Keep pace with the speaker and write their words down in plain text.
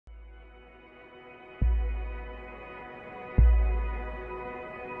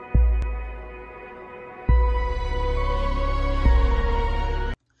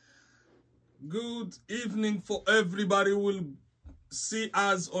Good evening for everybody who will see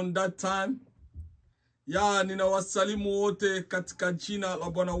us on that time. Ninawasalimu wote katika jina la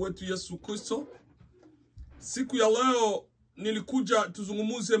Bwana wetu Yesu Kristo. Siku ya leo nilikuja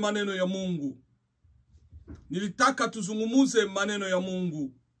tuzungumuze maneno ya Mungu. Nilitaka tuzungumuze maneno ya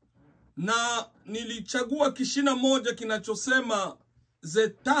Mungu. Na nilichagua kishina moja kinachosema the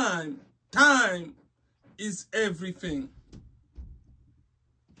time is everything.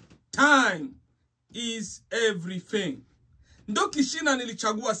 Time is everything. Ndo kishina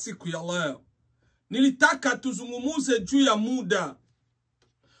nilichagua siku ya leo. Nilitaka tuzungumuze juu ya muda.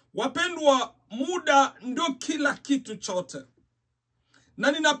 Wapendwa, muda ndo kila kitu chote.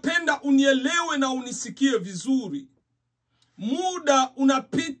 Na ninapenda unielewe na unisikie vizuri. Muda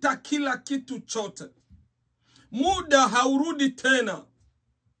unapita kila kitu chote. Muda haurudi tena.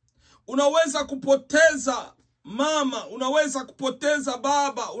 Unaweza kupoteza mama, unaweza kupoteza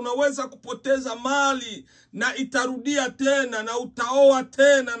baba, unaweza kupoteza mali na itarudia tena, na utaoa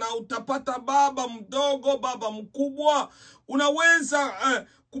tena na utapata baba mdogo, baba mkubwa. Unaweza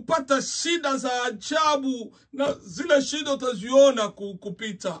kupata shida za ajabu na zile shida utaziona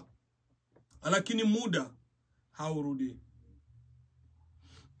kupita. Lakini muda haurudi.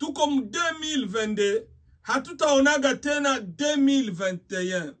 Tuko 2022, hatutaonaga tena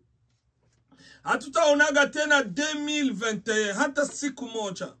 2021. Hatutaonaga tena 2021 hata siku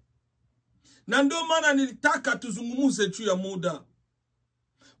moja. Na ndio maana nilitaka tuzungumuze juu ya muda.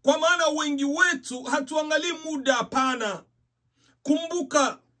 Kwa maana wengi wetu hatuangalii muda hapana.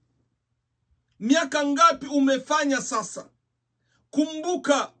 Kumbuka miaka ngapi umefanya sasa.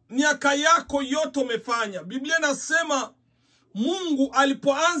 Kumbuka miaka yako yote umefanya. Biblia inasema Mungu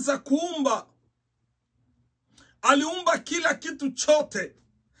alipoanza kuumba, aliumba kila kitu chote.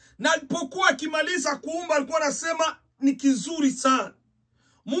 Na alipokuwa akimaliza kuumba alikuwa anasema ni kizuri sana.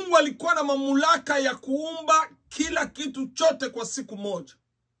 Mungu alikuwa na mamlaka ya kuumba kila kitu chote kwa siku moja.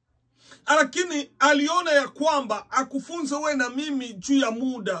 Lakini aliona ya kwamba akufunze wewe na mimi juu ya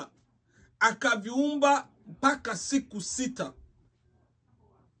muda. Akaviumba mpaka siku 6.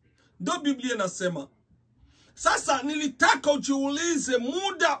 Ndio Biblia inasema. Sasa nilitaka ujiulize,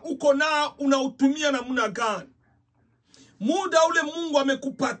 muda uko nao unautumia namna gani? Muda ule Mungu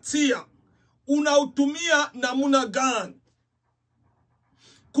amekupatia unautumia namna gani?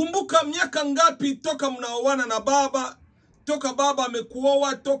 Kumbuka miaka ngapi toka mnaoana na baba, toka baba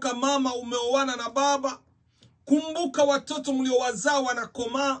amekuoa, toka mama umeoana na baba. Kumbuka watoto mliowazaa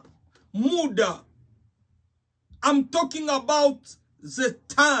wanakomaa. Muda. I'm talking about the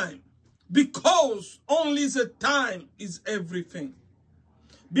time, because only the time is everything.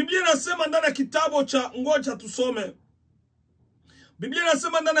 Biblia inasema ndani ya kitabu cha, ngoja tusome. Biblia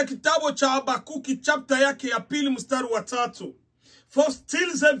inasema ndani ya kitabu cha Habakuki chapter yake ya 2 mstari wa 3. For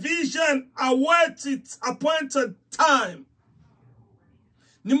still the vision awaits its appointed time.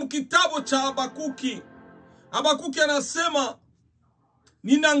 Ni mkitabu cha Habakuki. Habakuki anasema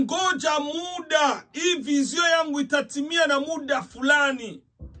ninangoja muda, hii vizio yangu itatimia na muda fulani.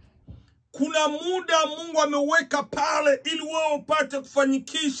 Kuna muda Mungu ameweka pale ili wewe upate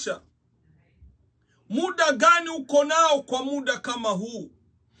kufanyikisha. Muda gani uko nao kwa muda kama huu?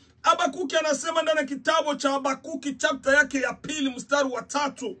 Habakuki anasema ndani ya kitabu cha Habakuki chapter yake ya 2 mstari wa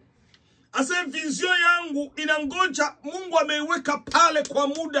 3. Asema vizio yangu inangoja, Mungu ameiweka pale kwa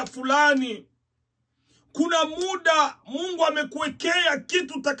muda fulani. Kuna muda Mungu amekuwekea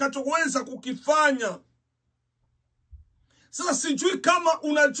kitu utakachoweza kukifanya. Sasa sijui kama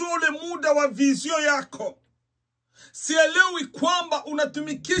unajua ule muda wa vizio yako. Sielewi kwamba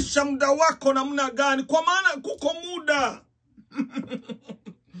unatumikisha muda wako namna gani, kwa maana kuko muda.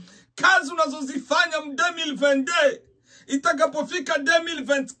 Kazi unazozifanya 2022, itakapofika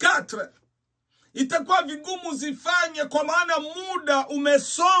 2024 itakuwa vigumu zifanye, kwa maana muda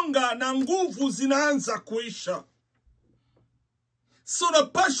umesonga na nguvu zinaanza kuisha. So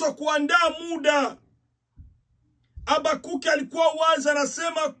unapaswa kuandaa muda. Habakuki alikuwa wazi,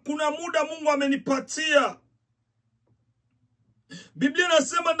 anasema kuna muda Mungu amenipatia. Biblia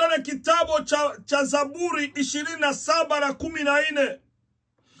inasema ndani ya kitabu cha Zaburi 27:14.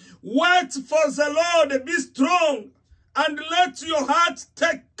 Wait for the Lord, be strong, and let your heart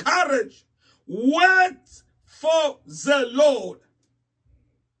take courage. Wait for the Lord.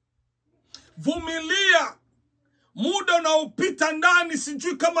 Vumilia. Muda unaopita ndani,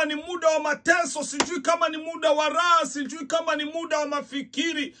 sijui kama ni muda wa mateso, sijui kama ni muda wa raha, sijui kama ni muda wa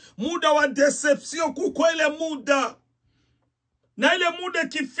mafikiri, muda wa deception. Kuko ile muda. Na ile muda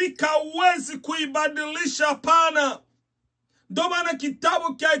kifika huwezi kuibadilisha, hapana. Ndio maana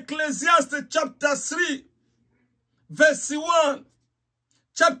kitabu cha Ecclesiastes chapter 3 verse 1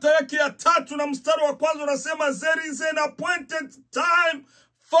 chapter yake ya 3 na mstari wa kwanza unasema, there is an appointed time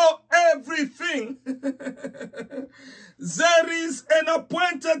for everything. There is an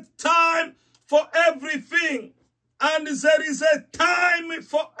appointed time for everything. And there is a time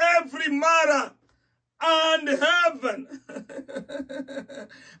for every matter. And heaven.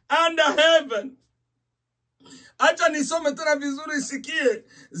 And heaven. Acha nisome tena vizuri sikie.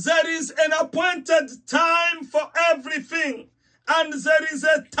 There is an appointed time for everything. And there is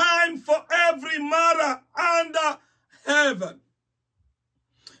a time for every matter under heaven.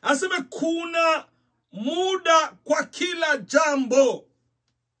 Aseme kuna muda kwa kila jambo.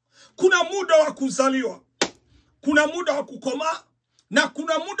 Kuna muda wa kuzaliwa. Kuna muda wa kukomaa. Na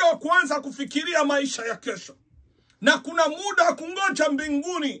kuna muda wa kuanza kufikiria maisha ya kesho. Na kuna muda wa kungoja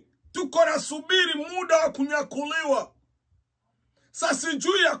mbinguni. Tuko na subiri muda wa kunyakuliwa. Sasa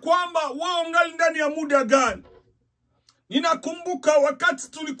sijui ya kwamba wao ngali ndani ya muda gani. Ninakumbuka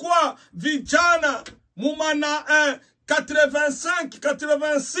wakati tulikuwa vijana mumana 85,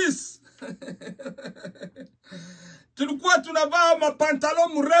 86. Tulikuwa tunavaa mapantalo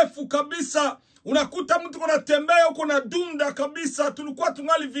mrefu kabisa. Unakuta mtu kuna tembea huko na dunda kabisa. Tulikuwa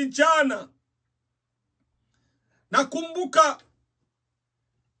tungali vijana. Nakumbuka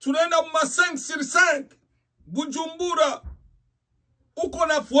tunaenda ma 5/5 Bujumbura. Uko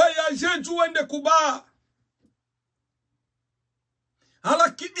na voyage juu uende kubaa.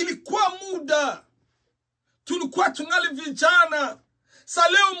 Halaki ilikuwa muda. Tulikuwa tungali vijana. Sa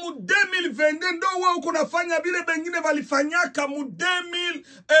leo mu 2022 ndo wewe uko nafanya vile bengine walifanyaka mu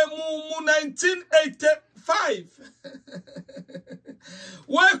 1985.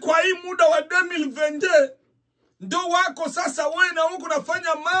 Wewe kwa hii muda wa 2022 ndo wako sasa wewe na uko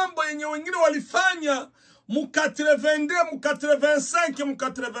nafanya mambo yenye wengine walifanya mu 82, mu 85, mu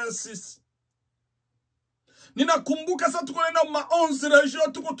 86. Ninakumbuka sasa tuko naenda ma 11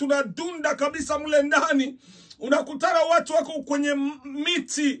 region, tuko tunadunda kabisa mule ndani. Unakutana watu wako kwenye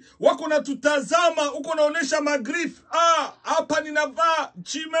miti, wako na tutazama, uko naonesha magrif. Hapa ninavaa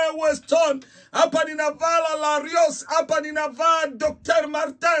Jimmy Weston, hapa ninavaa Larios, hapa ninavaa Dr.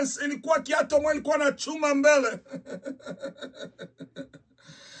 Martens. Ilikuwa kiato mwe ilikuwa na chuma mbele.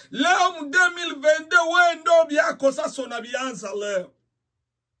 Leo 2022 wewe ndo byako sasa unabianza leo.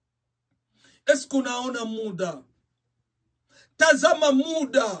 Esko unaona muda? Tazama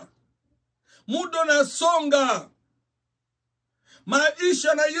muda. Muda unasonga.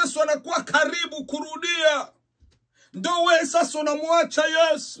 Maisha na Yesu anakuwa karibu kurudia. Ndo wewe sasa unamwacha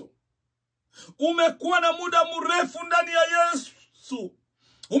Yesu. Umekuwa na muda mrefu ndani ya Yesu.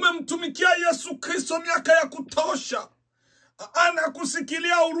 Umemtumikia Yesu Kristo miaka ya kutosha.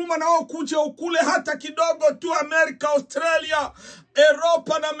 Anakusikilia huruma na wao kuja ukule hata kidogo tu Amerika, Australia,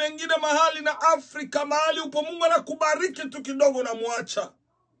 Europa na mengine mahali na Afrika mahali upo. Mungu anakubariki tu kidogo na muacha.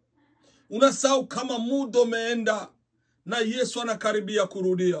 Unasahau kama muda umeenda na Yesu anakaribia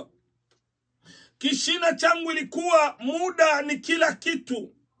kurudia. Kishina changu ilikuwa muda ni kila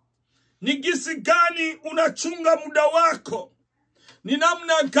kitu. Ni gisi gani unachunga muda wako? Ni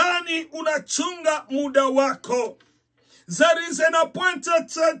namna gani unachunga muda wako? There is an appointed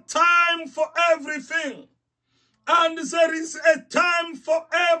time for everything. And there is a time for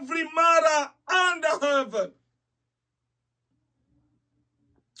every matter under heaven.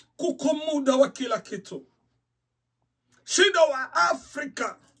 Kuko muda wa kila kitu. Shida wa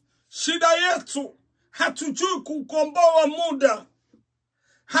Afrika, shida yetu, hatujui kukomboa muda.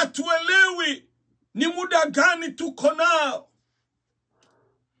 Hatuelewi ni muda gani tuko nao.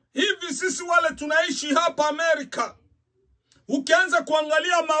 Hivi sisi wale tunaishi hapa Amerika, ukianza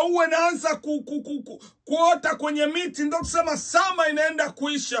kuangalia maua naanza kuota kwenye miti, ndo kusema summer inaenda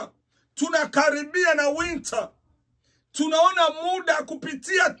kuisha. Tunakaribia na winter. Tunaona muda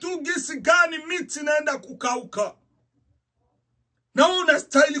kupitia tu gisi gani miti inaenda kukauka. Na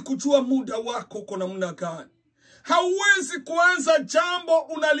unastahili kujua muda wako uko namna gani. Hauwezi kuanza jambo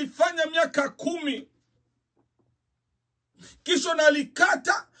unalifanya miaka 10. Kisha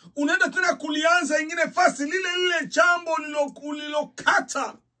nalikata, unaenda tena kulianza ingine fasi lile jambo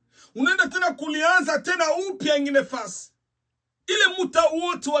ulilokata. Unaenda tena kulianza tena upya ingine fasi. Ile muda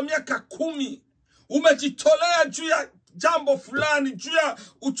wote wa miaka 10 umejitolea juu ya jambo fulani, juu ya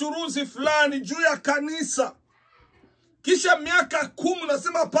uchuruzi fulani, juu ya kanisa. Kisha miaka 10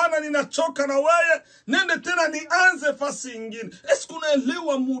 unasema pana ninachoka na wewe, nende tena nianze fasi ingine. Esko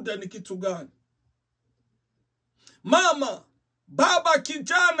unaelewa muda ni kitu gani? Mama, baba,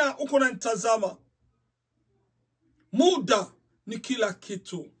 kijana uko unanitazama. Muda ni kila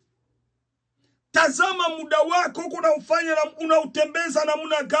kitu. Tazama muda wako uko unaufanya na unautembeza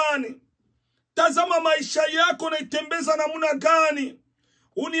namna gani? Tazama maisha yako unaitembeza namna gani?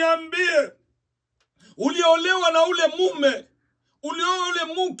 uniambie, uliolewa na ule mume, uliolewa ule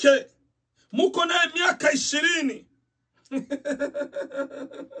mke, muko naye miaka 20.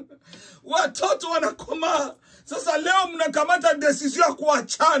 Watoto wanakomaa. Sasa leo mnakamata decision ya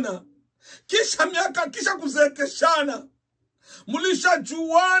kuachana. Kisha kuzeekeshana.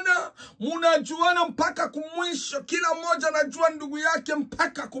 Mlishajuana, munajuana mpaka kumwisho. Kila mmoja anajua ndugu yake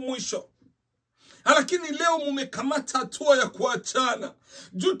mpaka kumwisho. Lakini leo mumekamata hatua ya kuachana.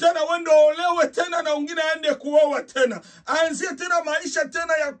 Juu tena wendo olewe tena na wengine aende kuoa tena. Aanzie tena maisha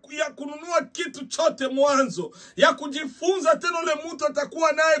tena ya kununua kitu chote mwanzo. Ya kujifunza tena ule mtu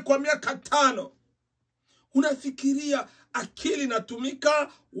atakuwa naye kwa miaka 5. Unafikiria akili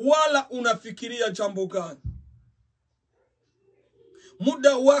inatumika wala unafikiria jambo gani?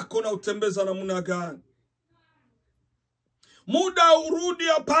 Muda wako na utembeza namna gani? Muda urudi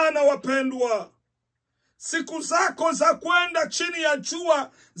hapana wapendwa. Siku zako za kwenda chini ya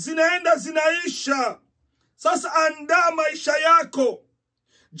jua zinaenda zinaisha. Sasa andaa maisha yako.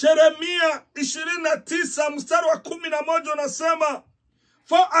 Jeremia 29 mstari wa 11 unasema,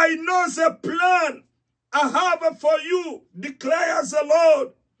 For I know the plan I have for you, declares the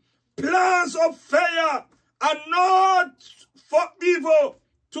Lord. Plans of fear and not for evil,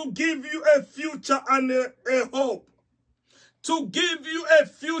 to give you a future and a hope. To give you a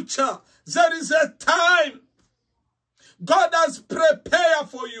future. There is a time God has prepared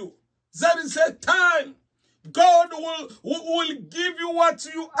for you. There is a time God will give you what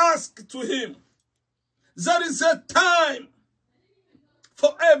you ask to him. There is a time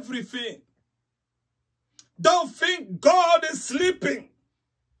for everything. Don't think God is sleeping.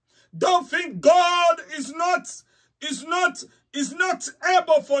 Don't think God is not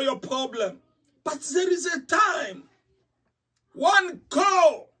able for your problem. But there is a time. One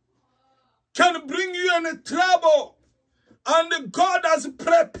call can bring you in trouble. And God has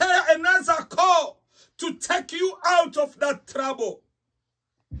prepared another call to take you out of that trouble.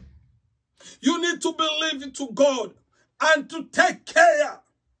 You need to believe to God and to take care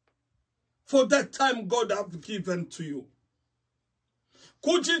for that time God has given to you.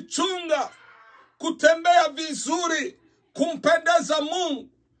 Kujichunga, kutembea vizuri, kumpendeza Mungu,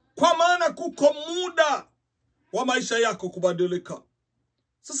 kwa maana kuko muda wa maisha yako kubadilika.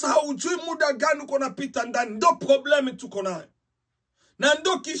 Sasa haujui muda gani uko napita ndani, ndo problemi tuko nayo. Na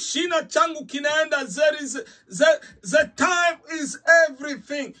ndo kishina changu kinaenda, the time is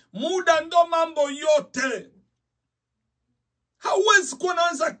everything. Muda ndo mambo yote. Hauwezi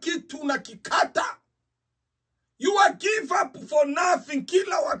kuanza kitu unakikata. You are give up for nothing.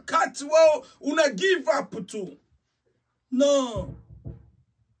 Kila wakati wao una give up tu. No.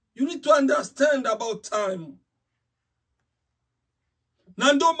 You need to understand about time.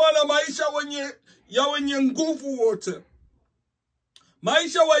 Na ndo maana maisha wenye nguvu wote,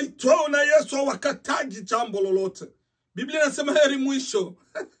 maisha waitwao na Yesu hawakataji jambo lolote. Biblia inasema heri mwisho.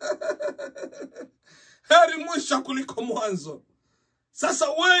 Heri mwisho kuliko mwanzo. Sasa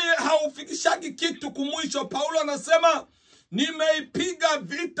wewe haufikishagi kitu kumwisho. Paulo anasema, nimeipiga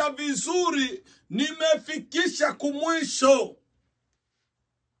vita vizuri, nimefikisha kumwisho.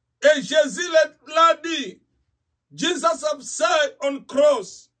 Et Jésus l'a dit. Jesus have said on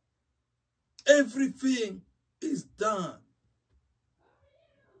cross, everything is done.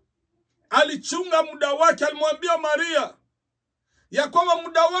 Alichunga muda wake, alimwambia Maria ya kwamba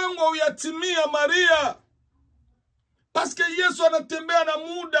muda wangu uyatimia Maria. Paske Yesu anatembea na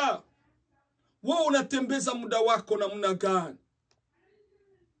muda. Wewe unatembeza muda wako namna gani?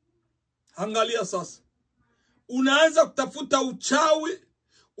 Angalia sasa. Unaanza kutafuta uchawi.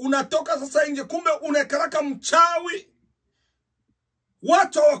 Unatoka sasa nje, kumbe unakaraka mchawi.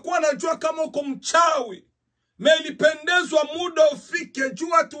 Watu hawakuwa najua kama uko mchawi. Melipendezwa muda ufike, juu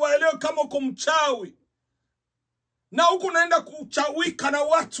watu waelewe kama uko mchawi. Na huku unaenda kuchawika na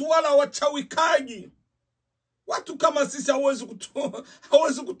watu wala wachawikaji. Watu kama sisi hawezi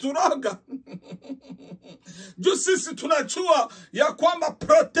kuturoga. Juu sisi tunajua ya kwamba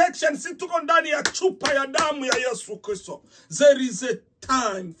protection, sisi tuko ndani ya chupa ya damu ya Yesu Kristo. There is a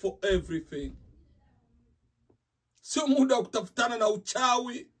time for everything. Sio muda wa kutafutana na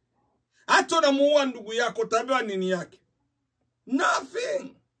uchawi. Hata unamuua ndugu yako, utaambiwa nini yake?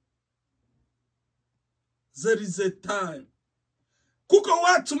 Nothing. There is a time. Kuko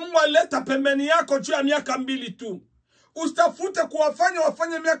watu Mungu aleta pembeni yako juu ya miaka 2 tu. Usitafute kuwafanya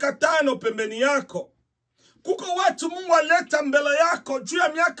wafanye miaka 5 pembeni yako. Kuko watu Mungu aleta mbele yako juu ya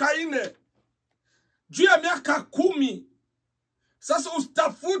miaka 4. Juu ya miaka 10. Sasa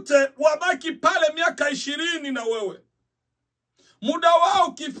usitafute wabaki pale miaka 20 na wewe. Muda wao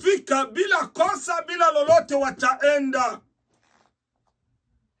ukifika, bila kosa bila lolote wataenda.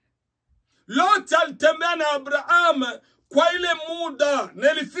 Lot alitembea na Abraham kwa ile muda,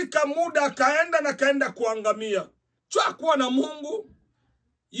 na ilifika muda akaenda kuangamia. Hakuwa na Mungu.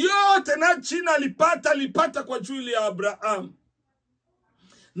 Yote na China alipata kwa ajili ya Abraham.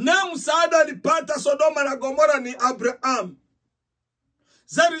 Na msaada alipata Sodoma na Gomora ni Abraham.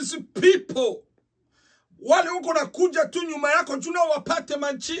 There is people wale huko nakuja tu nyuma yako juna wapate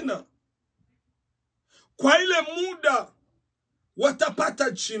majina. Kwa ile muda watapata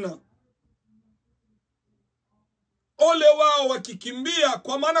jina. Ole wao wakikimbia,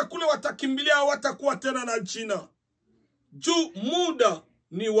 kwa maana kule watakimbilia hawatakuwa tena na jina. Juu muda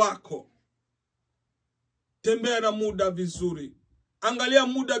ni wako. Tembea na muda vizuri. Angalia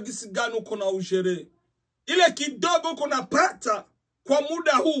muda gisi gani uko na ujere. Ile kidogo uko napata kwa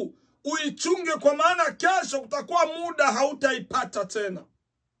muda huu, uichunge, kwa maana kesho kutakuwa muda hautaipata tena.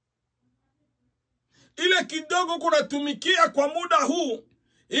 Ile kidogo uko natumikia kwa muda huu,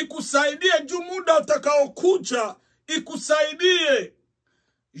 ikusaidie juu muda utakaokuja ikusaidie.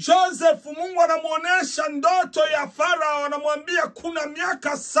 Joseph, Mungu anamuonesha ndoto ya Farao, anamwambia kuna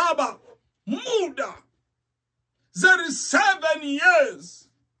miaka 7 muda. There is 7 years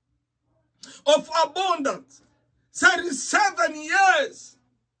of abundance. There is 7 years.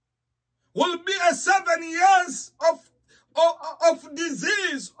 Will be a 7 years of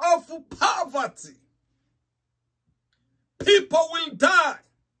disease, of poverty. People will die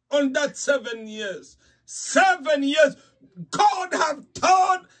on that 7 years. 7 years. God have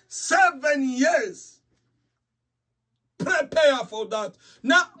told 7 years. Prepare for that.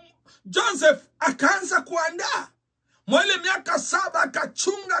 Now, Joseph akaanza kuandaa. Mwele miaka 7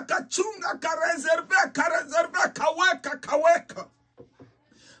 akachunga, kaweka.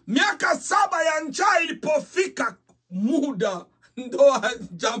 Miaka 7 ya njaa ilipofika, muda ndo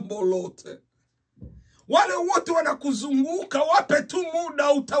jambo lote. Wale wote wanakuzunguka, wape tu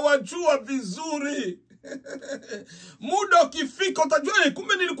muda, utawajua vizuri. Muda ukifika utajua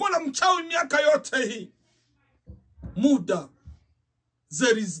kumbe nilikuwa na mchawi miaka yote hii. Muda.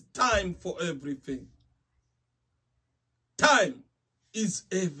 There is time for everything. Time is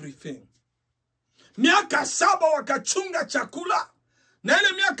everything. Miaka 7 wakachunga chakula, na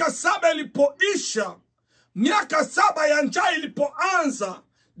ile miaka 7 ilipoisha, miaka 7 ya njaa ilipoanza,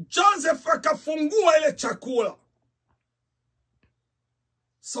 Joseph akafungua ile chakula.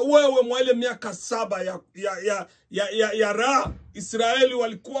 So wewe mwa ile miaka 7 ya raha, Israeli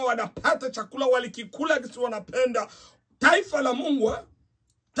walikuwa wanapata chakula, walikikula kisi wanapenda. Taifa la Mungu,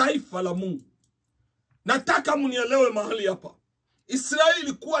 taifa la Mungu. Nataka munielewe mahali hapa. Israeli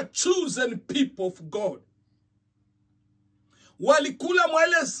ilikuwa chosen people of God. Walikula mwa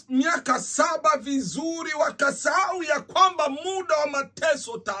ile miaka 7 vizuri, wakasahau ya kwamba muda wa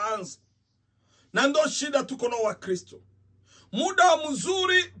mateso taanza. Na ndo shida tuko na Wakristo. Muda wa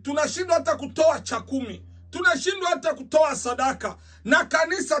mzuri tunashindwa hata kutoa cha 10. Tunashindwa hata kutoa sadaka. Na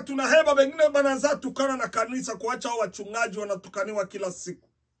kanisa tunaheba, wengine banaanza tukana na kanisa, kuacha hao wachungaji wanatukaniwa kila siku.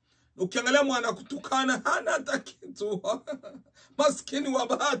 Ukiangalia mwana kutukana hana hata kitu. Maskini wa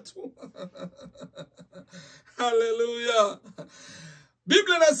watu. Haleluya.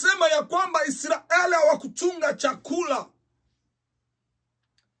 Biblia inasema ya kwamba Israeli hawakuchunga chakula.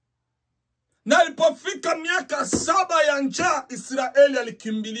 Na ilipofika miaka 7 ya njaa, Israeli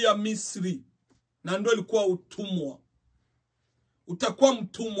alikimbilia Misri. Na ndio ilikuwa utumwa. Utakuwa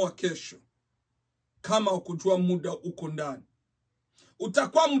mtumwa kesho kama ukujua muda uko ndani.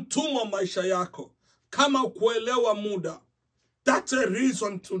 Utakuwa mtumwa maisha yako kama ukuelewa muda. That's a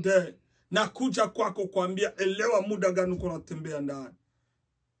reason today na kuja kwako kuambia elewa muda gani uko unatembea ndani.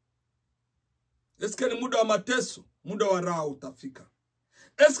 Eske ni muda wa mateso, muda wa raha utafika.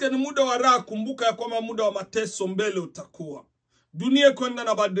 Eske ni muda wa raha, kumbuka ya kwamba muda wa mateso mbele utakuwa. Dunia kwenda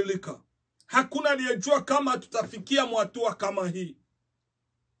na badilika. Hakuna aliyejua kama tutafikia hatua kama hii.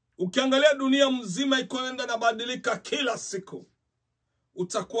 Ukiangalia dunia mzima ikoenda na badilika kila siku.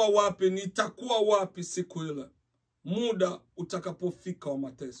 Utakuwa wapi? Nitakuwa wapi siku ile? Muda utakapofika wa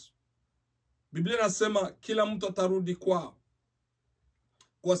mateso. Biblia inasema kila mtu atarudi kwao.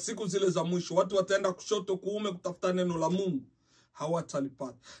 Kwa siku zile za mwisho, watu wataenda kushoto kuume kutafuta neno la Mungu,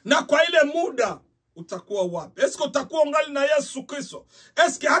 hawatalipata. Na kwa ile muda utakuwa wapi? Eske utakuwa ngali na Yesu Kristo?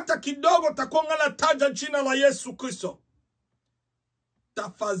 Eske hata kidogo utakuwa ngali taja jina la Yesu Kristo?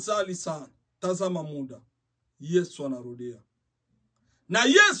 Tafadhali sana, tazama muda. Yesu anarudia. Na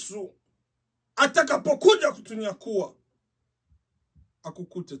Yesu atakapokuja kutunyakua,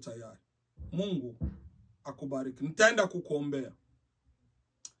 akukute tayari. Mungu akubariki. Nitaenda kukuombea.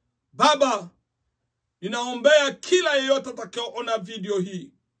 Baba, ninaombea kila yeyote atakayeona video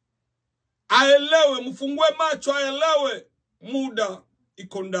hii aelewe, mfungue macho aelewe muda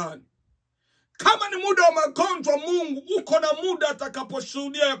iko ndani. Kama ni muda wa magonjwa, Mungu uko na muda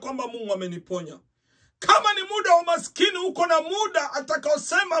atakaposhuhudia ya kwamba Mungu ameniponya. Kama ni muda wa maskini, uko na muda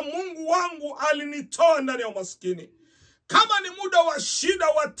atakaosema Mungu wangu alinitoa ndani ya umaskini. Kama ni muda wa shida,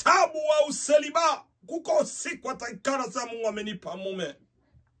 wa tabu, wa useliba, kuko siku atakana sema Mungu amenipa mume.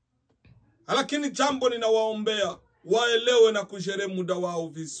 Lakini jambo ninawaombea, waelewe na kushere muda wao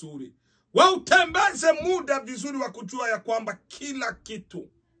vizuri. Wautembeze muda vizuri wa kujua ya kwamba kila kitu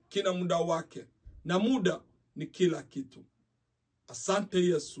kina muda wake. Na muda ni kila kitu. Asante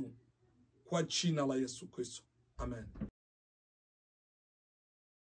Yesu, kwa jina la Yesu Kristo. Amen.